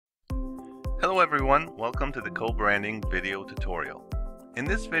Hello everyone, welcome to the co-branding video tutorial. In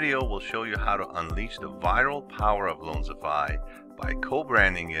this video, we'll show you how to unleash the viral power of Loanzify by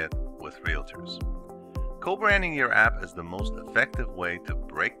co-branding it with Realtors. Co-branding your app is the most effective way to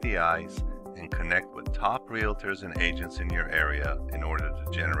break the ice and connect with top realtors and agents in your area in order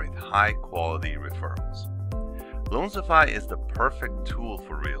to generate high-quality referrals. Loanzify is the perfect tool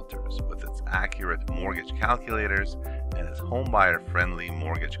for realtors with its accurate mortgage calculators and its homebuyer-friendly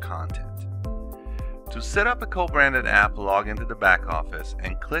mortgage content. To set up a co-branded app, log into the back office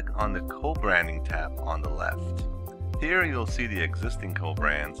and click on the co-branding tab on the left. Here you'll see the existing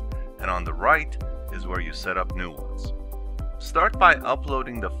co-brands, and on the right is where you set up new ones. Start by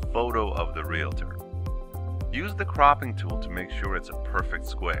uploading the photo of the realtor. Use the cropping tool to make sure it's a perfect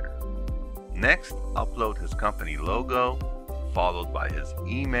square. Next, upload his company logo, followed by his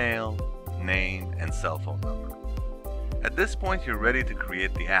email, name, and cell phone number. At this point, you're ready to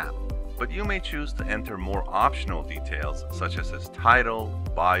create the app, but you may choose to enter more optional details such as his title,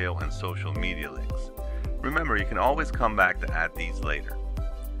 bio, and social media links. Remember, you can always come back to add these later.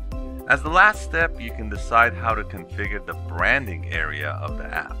 As the last step, you can decide how to configure the branding area of the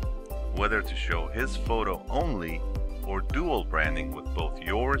app, whether to show his photo only or dual branding with both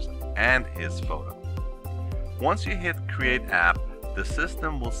yours and his photo. Once you hit Create App, the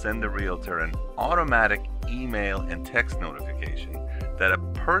system will send the realtor an automatic email and text notification that a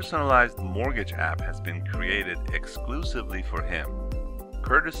personalized mortgage app has been created exclusively for him,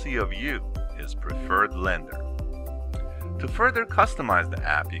 courtesy of you, his preferred lender. To further customize the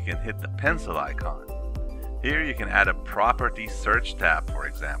app, you can hit the pencil icon. Here you can add a property search tab, for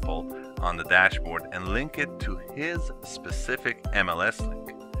example, on the dashboard and link it to his specific MLS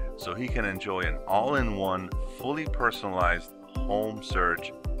link, so he can enjoy an all-in-one, fully personalized home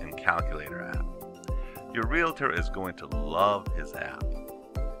search and calculator app. Your realtor is going to love his app.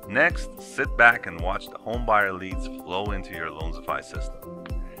 Next, sit back and watch the homebuyer leads flow into your Loanzify system.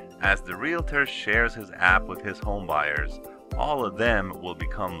 As the realtor shares his app with his homebuyers, all of them will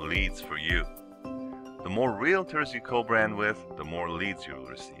become leads for you. The more realtors you co-brand with, the more leads you will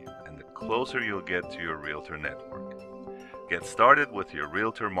receive, and the closer you'll get to your realtor network. Get started with your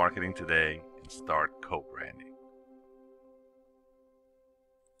realtor marketing today and start co-branding.